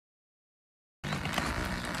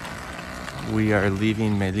we are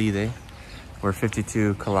leaving Melide. We're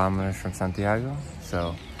 52 kilometers from Santiago,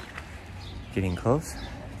 so getting close.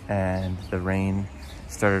 And the rain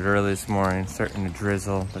started early this morning, starting to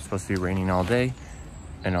drizzle. It's supposed to be raining all day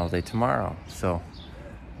and all day tomorrow. So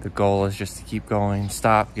the goal is just to keep going,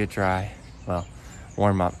 stop, get dry. Well,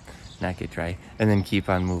 warm up, not get dry, and then keep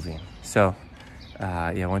on moving. So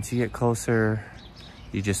yeah, once you get closer,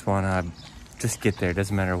 you just wanna just get there.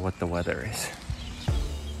 Doesn't matter what the weather is.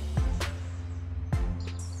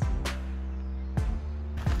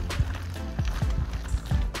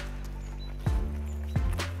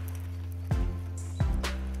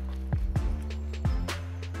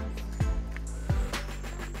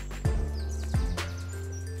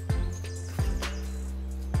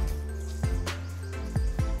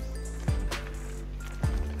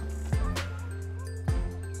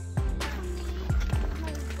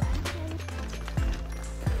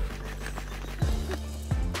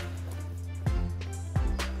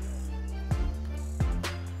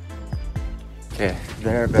 Okay,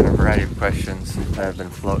 there have been a variety of questions that have been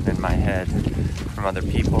floating in my head from other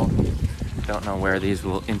people. Don't know where these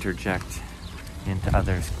will interject into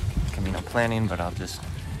others' Camino planning, but I'll just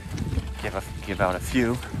give out a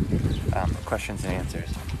few questions and answers.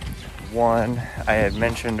 One, I had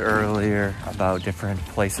mentioned earlier about different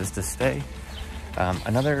places to stay.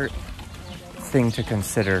 Another thing to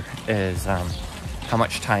consider is how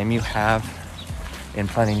much time you have in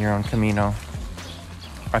planning your own Camino.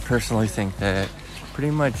 I personally think that pretty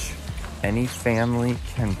much any family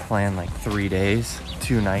can plan like 3 days,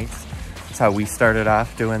 2 nights. That's how we started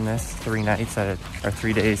off doing this, 3 nights or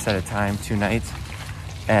 3 days at a time, 2 nights.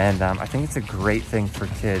 And I think it's a great thing for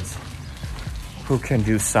kids who can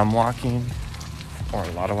do some walking or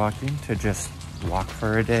a lot of walking to just walk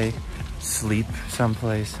for a day, sleep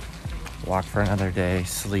someplace, walk for another day,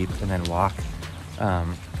 sleep, and then walk.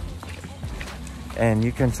 And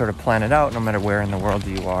you can sort of plan it out no matter where in the world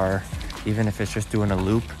you are, even if it's just doing a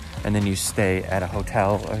loop and then you stay at a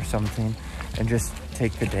hotel or something and just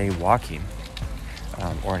take the day walking,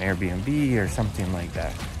 or an Airbnb or something like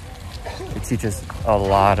that. It teaches a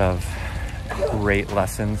lot of great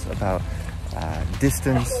lessons about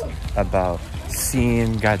distance, about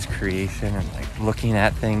seeing God's creation and like looking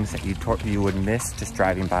at things that you would miss just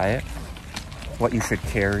driving by it, what you should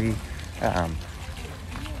carry,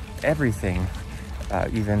 everything.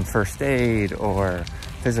 Even first aid or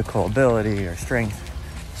physical ability or strength.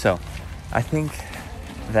 So I think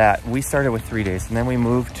that we started with 3 days and then we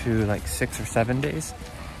moved to like 6 or 7 days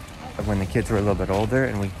when the kids were a little bit older,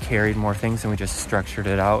 and we carried more things and we just structured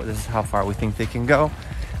it out. This is how far we think they can go.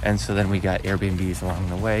 And so then we got Airbnbs along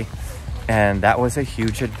the way, and that was a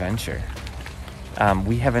huge adventure.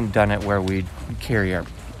 We haven't done it where we carry our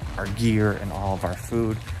gear and all of our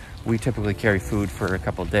food. We typically carry food for a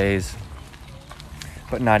couple days,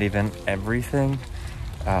 but not even everything.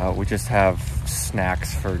 We just have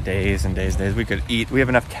snacks for days and days and days. We could eat, we have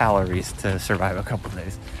enough calories to survive a couple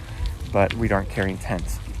days, but we aren't carrying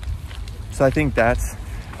tents. So I think that's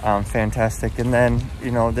fantastic. And then,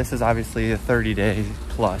 you know, this is obviously a 30-day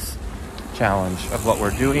plus challenge of what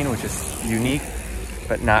we're doing, which is unique,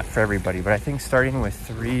 but not for everybody. But I think starting with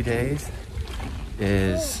 3 days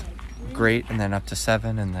is great, and then up to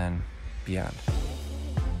 7 and then beyond.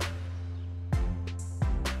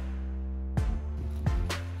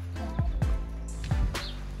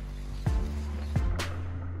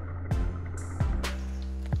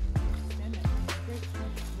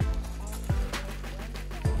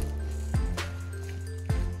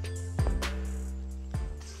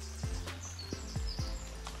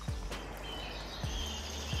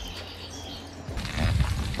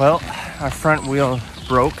 Well, our front wheel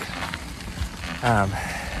broke.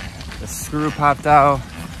 The screw popped out,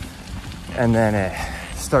 and then it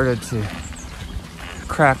started to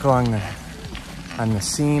crack on the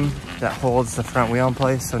seam that holds the front wheel in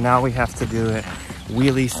place. So now we have to do it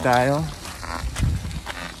wheelie style,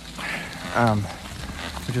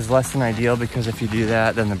 which is less than ideal, because if you do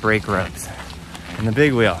that, then the brake rubs. And the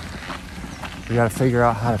big wheel, we got to figure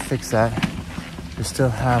out how to fix that. We still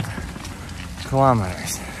have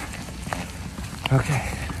kilometers. Okay.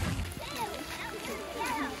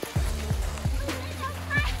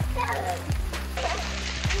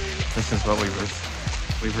 This is what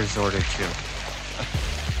we resorted to.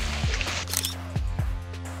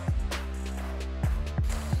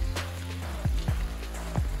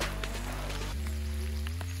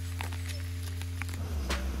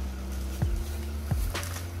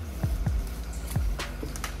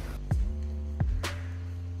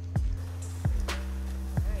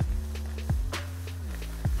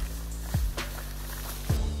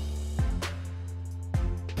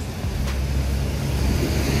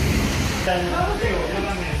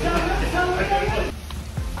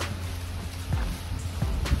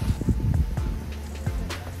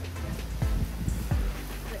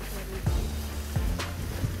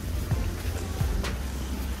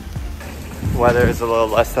 Weather is a little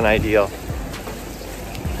less than ideal,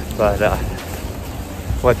 but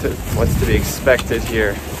what's to be expected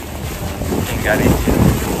here in Galicia.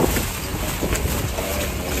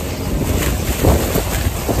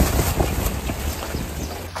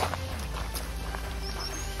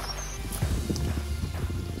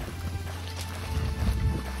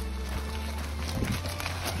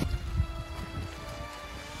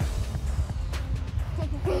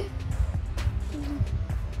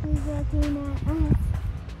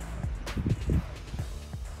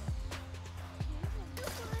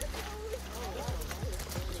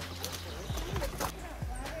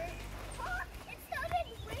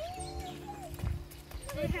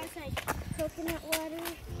 It has like coconut water.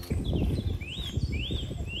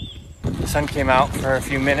 The sun came out for a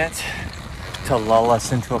few minutes to lull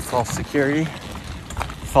us into a false security,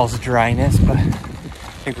 false dryness, but I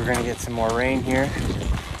think we're gonna get some more rain here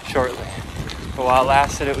shortly. But while it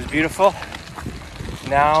lasted, it was beautiful.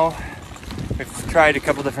 Now, we've tried a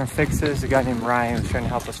couple different fixes. A guy named Ryan was trying to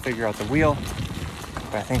help us figure out the wheel,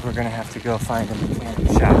 but I think we're gonna have to go find a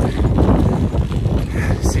mechanic shop.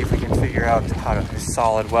 See if we can figure out how to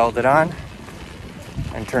solid weld it on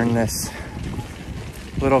and turn this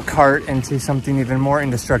little cart into something even more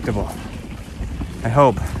indestructible. I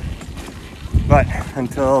hope. But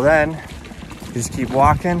until then, just keep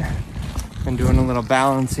walking and doing a little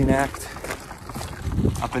balancing act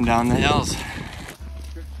up and down the hills.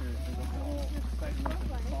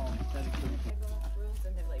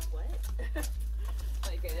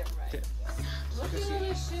 Look at all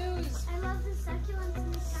the shoes. I love the succulents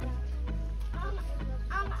in the sky.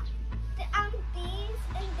 These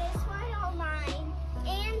and this one are mine.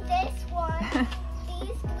 And this one.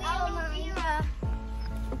 These three are mine.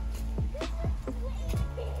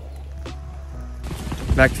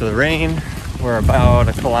 Back to the rain. We're about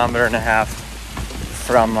 1.5 kilometers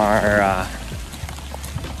from our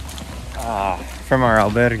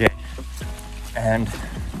albergue, and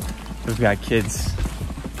we've got kids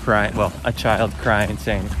crying. Well, a child crying,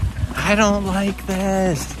 saying, "I don't like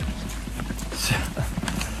this." So,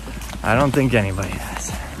 I don't think anybody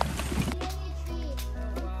does.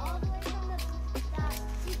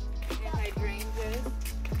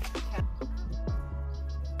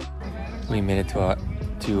 We made it to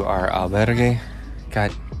our albergue,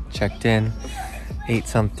 got checked in, ate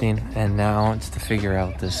something, and now it's to figure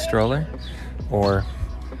out this stroller or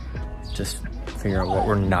just figure out what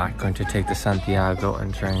we're not going to take to Santiago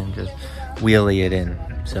and try and just wheelie it in.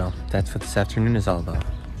 So that's what this afternoon is all about.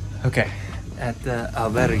 Okay, at the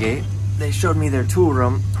albergue, they showed me their tool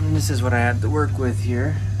room, and this is what I had to work with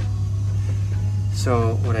here.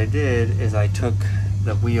 So what I did is I took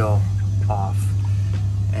the wheel off,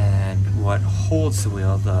 and what holds the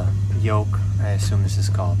wheel, the yoke, I assume this is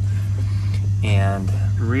called, and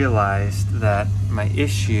realized that my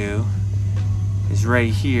issue is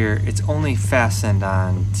right here. It's only fastened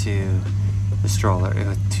on to the stroller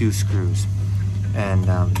with 2 screws, and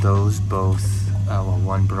those both, well,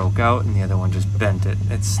 one broke out and the other one just bent it.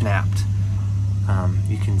 It snapped.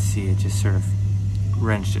 You can see it just sort of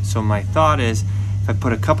wrenched it. So my thought is, if I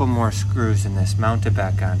put a couple more screws in this, mount it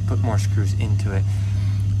back on, put more screws into it,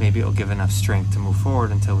 maybe it'll give enough strength to move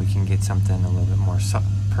forward until we can get something a little bit more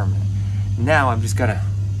permanent. Now I've just got to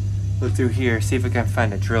look through here, see if I can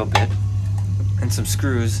find a drill bit and some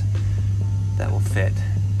screws that will fit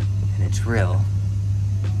in a drill,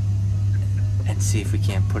 and see if we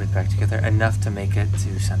can't put it back together enough to make it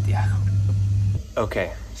to Santiago.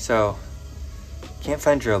 Okay, so can't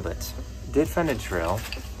find drill bits. Did find a drill,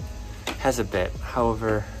 has a bit,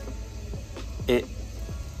 however,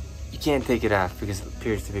 you can't take it off because it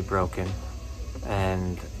appears to be broken,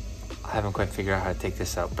 and I haven't quite figured out how to take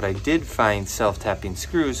this out. But I did find self-tapping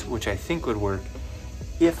screws, which I think would work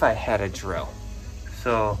if I had a drill.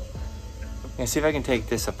 So I'm gonna see if I can take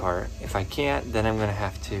this apart. If I can't, then I'm gonna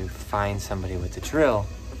have to find somebody with a drill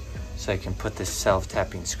so I can put the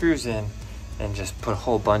self-tapping screws in and just put a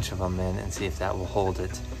whole bunch of them in and see if that will hold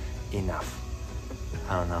it enough.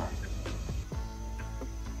 I don't know.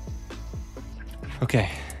 Okay,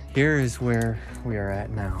 here is where we are at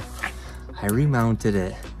now. I remounted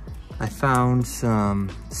it. I found some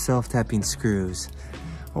self-tapping screws.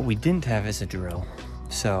 What we didn't have is a drill,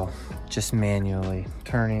 so just manually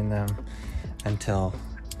turning them until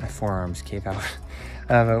my forearms gave out.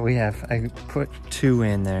 But I put 2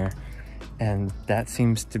 in there, and that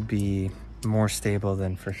seems to be more stable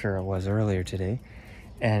than for sure it was earlier today.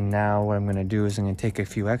 And now what I'm gonna do is I'm gonna take a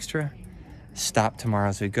few extra, stop tomorrow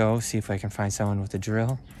as we go, see if I can find someone with a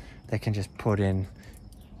drill that can just put in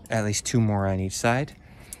at least 2 more on each side,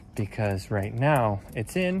 because right now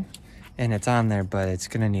it's in and it's on there, but it's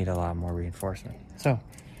gonna need a lot more reinforcement. So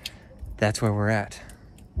that's where we're at.